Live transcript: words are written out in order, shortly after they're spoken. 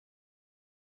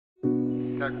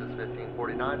Cactus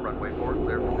 1549, runway 4,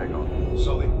 clear for takeoff.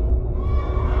 Sully.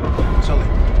 Sully.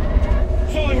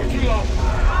 Sully, we're too low.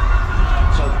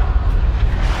 Sully.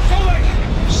 Sully.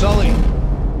 Sully.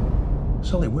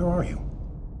 Sully, where are you?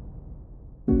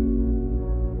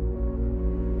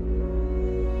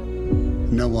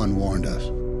 No one warned us.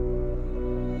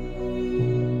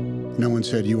 No one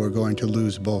said you were going to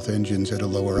lose both engines at a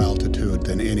lower altitude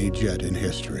than any jet in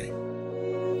history.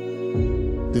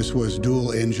 This was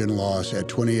dual engine loss at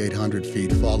 2,800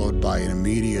 feet, followed by an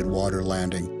immediate water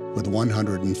landing with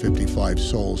 155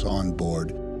 souls on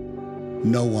board.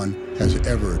 No one has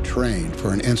ever trained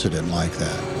for an incident like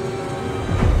that.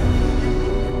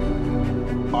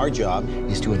 Our job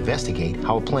is to investigate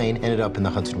how a plane ended up in the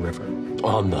Hudson River.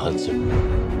 On the Hudson.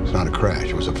 It's not a crash,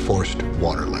 it was a forced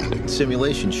water landing.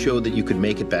 Simulations showed that you could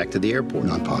make it back to the airport.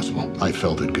 Not possible. I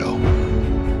felt it go.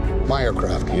 My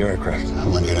aircraft. Your aircraft. I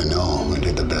want you to know I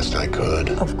did the best I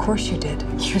could. Of course you did.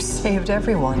 You saved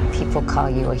everyone. People call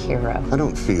you a hero. I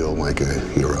don't feel like a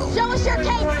hero. Show us your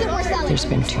cake, Super Sully! There's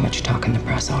been too much talk in the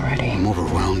press already. I'm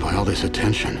overwhelmed by all this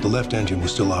attention. The left engine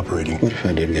was still operating. What if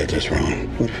I did get this wrong?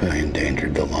 What if I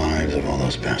endangered the lives of all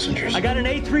those passengers? I got an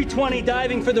A320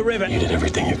 diving for the river. You did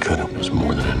everything you could. It was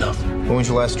more than enough. When was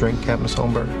your last drink, Captain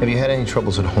Sullenberger? Have you had any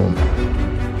troubles at home?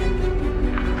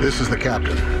 This is the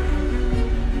captain.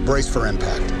 Brace for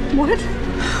impact. What?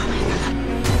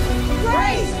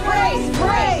 Brace, brace,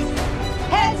 brace!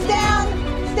 Heads down,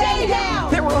 stay down!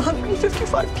 There were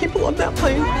 155 people on that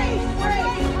plane. Brace,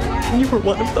 brace, brace! You were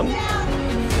one of them.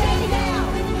 Stay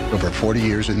down! Over 40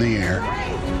 years in the air,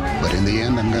 but in the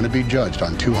end, I'm going to be judged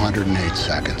on 208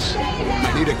 seconds.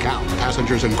 I need a count,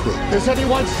 passengers and crew. Is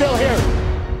anyone still here?